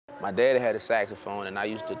My daddy had a saxophone, and I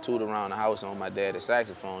used to toot around the house on my daddy's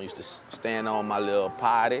saxophone. Used to stand on my little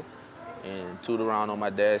potty and toot around on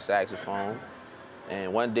my dad's saxophone.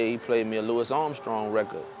 And one day he played me a Louis Armstrong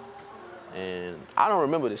record. And I don't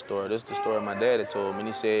remember this story. This is the story my daddy told me. And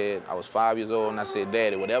he said, I was 5 years old, and I said,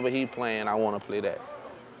 Daddy, whatever he playing, I want to play that.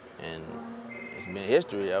 And it's been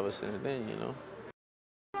history ever since then, you know.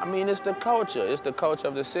 I mean, it's the culture. It's the culture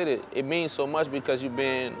of the city. It means so much because you've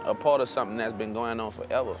been a part of something that's been going on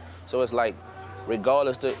forever. So it's like,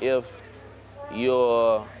 regardless of if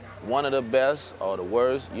you're one of the best or the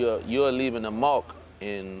worst, you're leaving a mark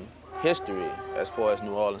in history as far as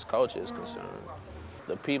New Orleans culture is concerned.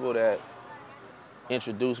 The people that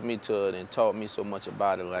introduced me to it and taught me so much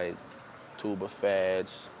about it, like Tuba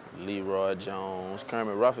Fats, Leroy Jones,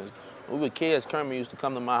 Kermit Ruffins. When we were kids, Kermit used to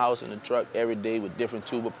come to my house in the truck every day with different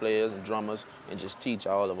tuba players and drummers and just teach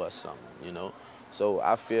all of us something, you know? So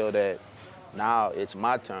I feel that now it's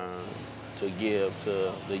my turn to give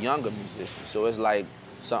to the younger musicians. So it's like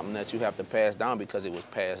something that you have to pass down because it was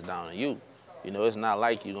passed down to you. You know, it's not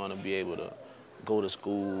like you're gonna be able to go to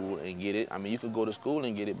school and get it. I mean, you could go to school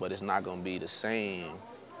and get it, but it's not gonna be the same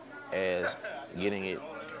as getting it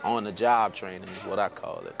on the job training is what I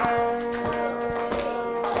call it.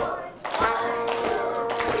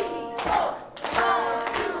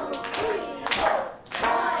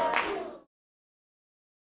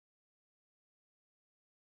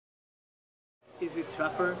 Is it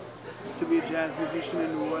tougher to be a jazz musician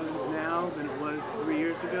in New Orleans now than it was 3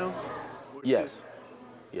 years ago? Yes.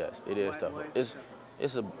 Yes, it is tougher. Why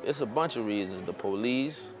is it It's a bunch of reasons. The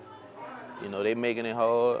police, you know, they making it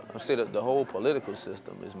hard. I say that the whole political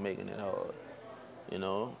system is making it hard. You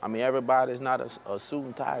know, I mean, everybody's not a suit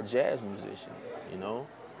and tie jazz musician. You know,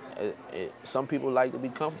 some people like to be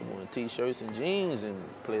comfortable in t-shirts and jeans and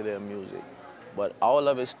play their music, but all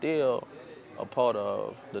of it's still a part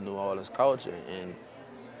of the New Orleans culture. And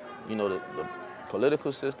you know, the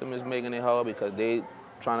political system is making it hard because they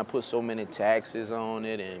trying to put so many taxes on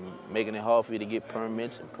it and making it hard for you to get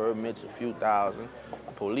permits, and permits a few thousand.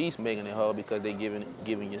 The police making it hard because they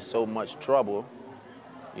giving you so much trouble,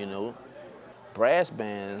 you know. Brass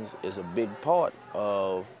bands is a big part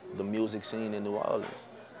of the music scene in New Orleans.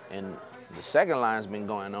 And the second line's been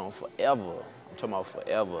going on forever. I'm talking about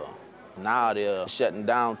forever. Now they're shutting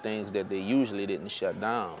down things that they usually didn't shut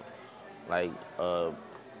down, like a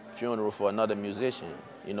funeral for another musician.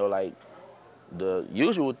 You know, like, the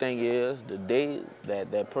usual thing is the day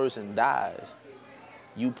that that person dies,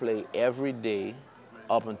 you play every day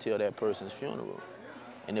up until that person's funeral.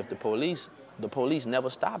 And if the police never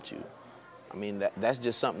stopped you. I mean, that's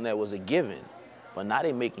just something that was a given. But now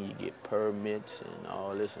they making you get permits and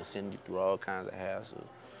all this and send you through all kinds of hassles.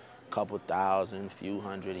 Couple thousand, few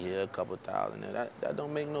hundred here, couple thousand there. That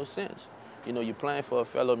don't make no sense. You know, you're playing for a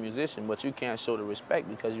fellow musician, but you can't show the respect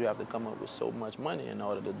because you have to come up with so much money in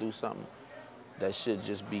order to do something that should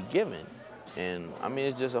just be given. And I mean,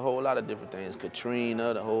 it's just a whole lot of different things.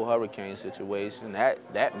 Katrina, the whole hurricane situation,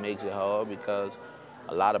 that makes it hard because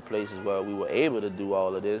a lot of places where we were able to do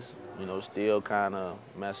all of this, you know, still kind of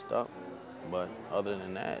messed up. But other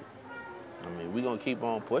than that, I mean, we're gonna keep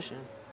on pushing.